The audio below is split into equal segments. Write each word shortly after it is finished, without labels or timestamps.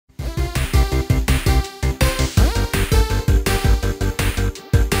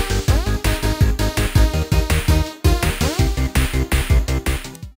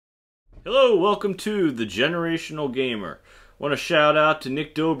Hello, welcome to The Generational Gamer. Want to shout out to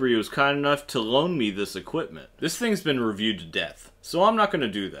Nick Dobry, who was kind enough to loan me this equipment. This thing's been reviewed to death, so I'm not going to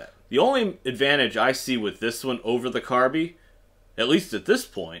do that. The only advantage I see with this one over the Carby, at least at this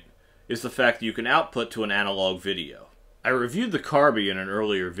point, is the fact that you can output to an analog video. I reviewed the Carby in an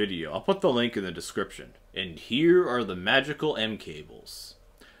earlier video. I'll put the link in the description. And here are the magical mCables.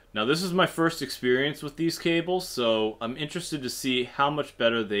 Now this is my first experience with these cables, so I'm interested to see how much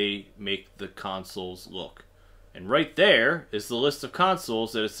better they make the consoles look. And right there is the list of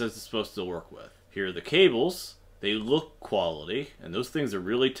consoles that it says it's supposed to work with. Here are the cables. They look quality, and those things are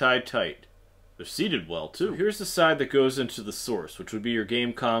really tied tight. They're seated well too. So here's the side that goes into the source, which would be your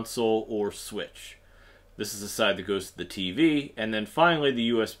game console or Switch. This is the side that goes to the TV, and then finally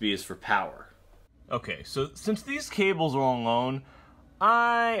the USB is for power. Okay, so since these cables are on loan,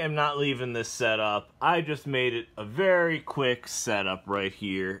 I am not leaving this setup. I just made it a very quick setup right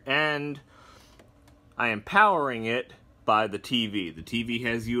here, and I am powering it by the TV. The TV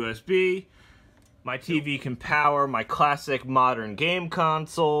has USB. My TV can power my classic modern game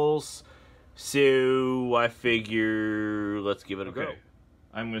consoles, so I figure let's give it a go.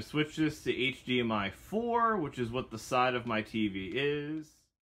 I'm going to switch this to HDMI 4, which is what the side of my TV is.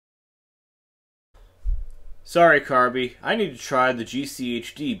 Sorry, Carby, I need to try the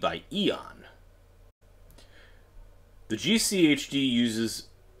GCHD by EON. The GCHD uses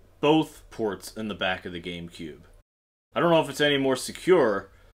both ports in the back of the GameCube. I don't know if it's any more secure.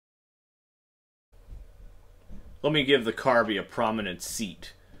 Let me give the Carby a prominent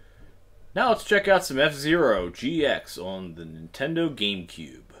seat. Now let's check out some F-Zero GX on the Nintendo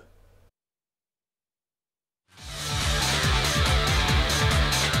GameCube.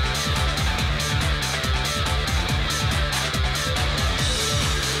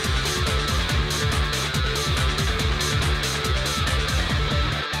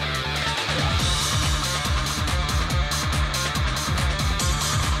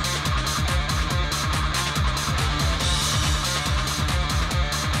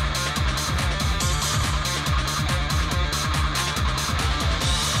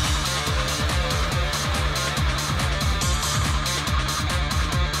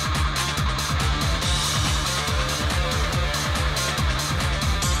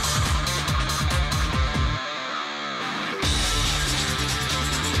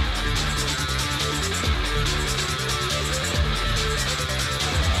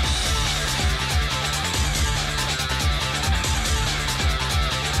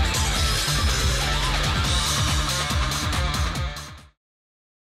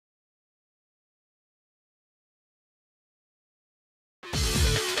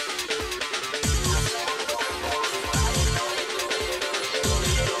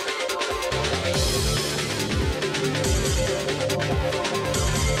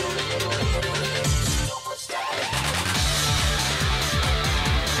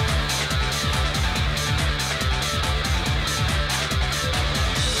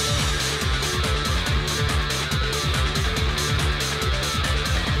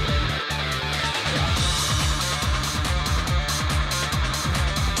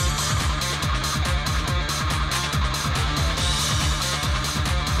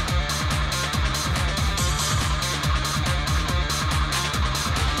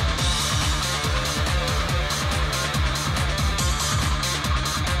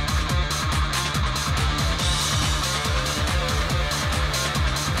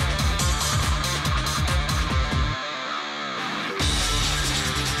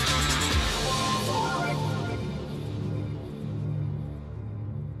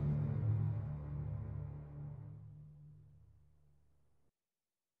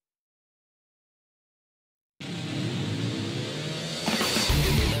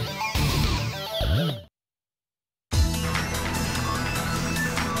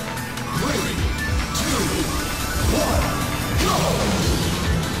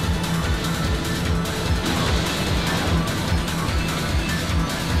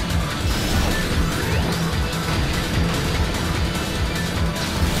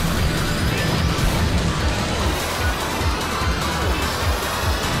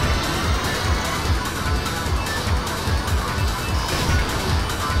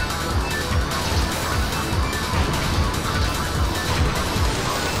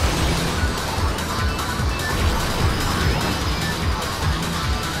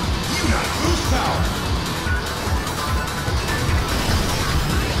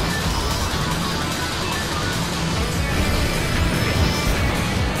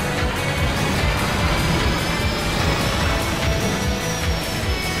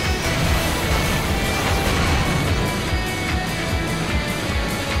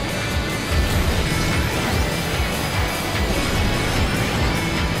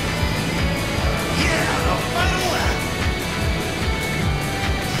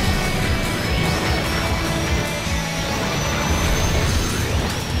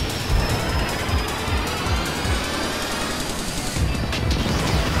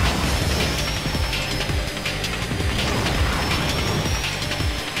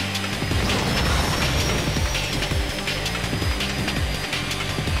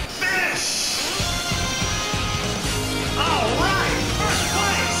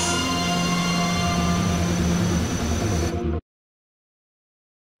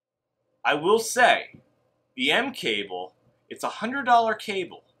 I will say, the mCable, it's a $100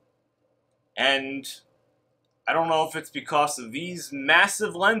 cable. And I don't know if it's because of these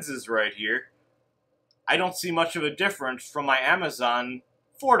massive lenses right here. I don't see much of a difference from my Amazon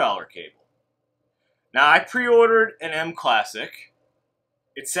 $4 cable. Now, I pre-ordered an mClassic.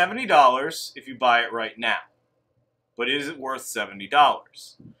 It's $70 if you buy it right now. But is it worth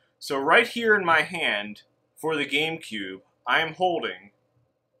 $70? So right here in my hand, for the GameCube, I am holding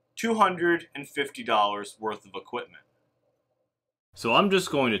 $250 worth of equipment. So I'm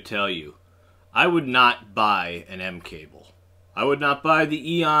just going to tell you, I would not buy an mCable. I would not buy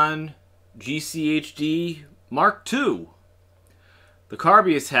the EON GCHD MKII. The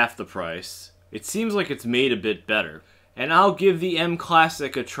Carby is half the price. It seems like it's made a bit better. And I'll give the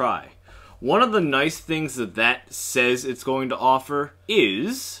mClassic a try. One of the nice things that says it's going to offer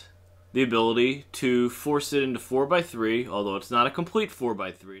is the ability to force it into 4x3, although it's not a complete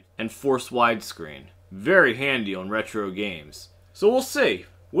 4x3, and force widescreen. Very handy on retro games. So we'll see.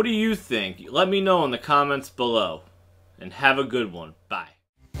 What do you think? Let me know in the comments below. And have a good one. Bye.